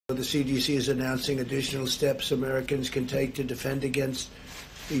The CDC is announcing additional steps Americans can take to defend against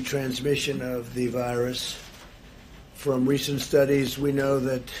the transmission of the virus. From recent studies, we know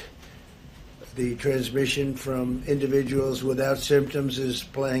that the transmission from individuals without symptoms is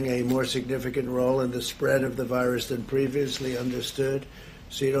playing a more significant role in the spread of the virus than previously understood.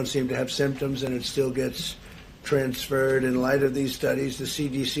 So you don't seem to have symptoms and it still gets transferred. In light of these studies, the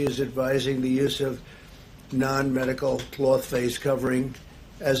CDC is advising the use of non-medical cloth face covering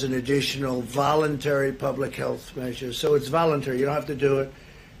as an additional voluntary public health measure. So it's voluntary. You don't have to do it.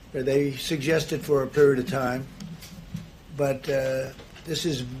 They suggest it for a period of time, but this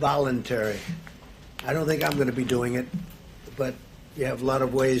is voluntary. I don't think I'm going to be doing it, but you have a lot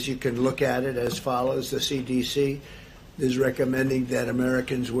of ways you can look at it as follows. The CDC is recommending that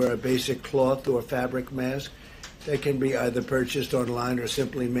Americans wear a basic cloth or fabric mask. They can be either purchased online or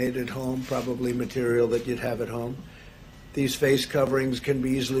simply made at home, probably material that you'd have at home. These face coverings can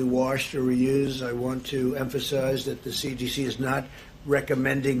be easily washed or reused. I want to emphasize that the CDC is not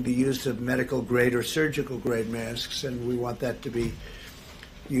recommending the use of medical grade or surgical grade masks, and we want that to be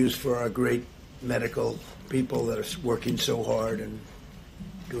used for our great medical people that are working so hard and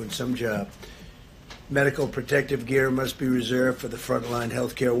doing some job. Medical protective gear must be reserved for the frontline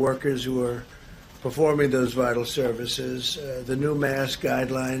healthcare workers who are performing those vital services. The new mask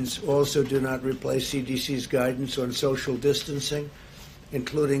guidelines also do not replace CDC's guidance on social distancing,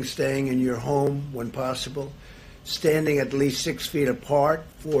 including staying in your home when possible, standing at least 6 feet apart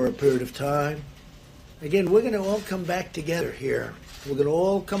for a period of time. Again, we're going to all come back together here. We're going to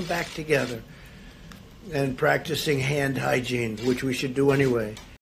all come back together and practicing hand hygiene, which we should do anyway.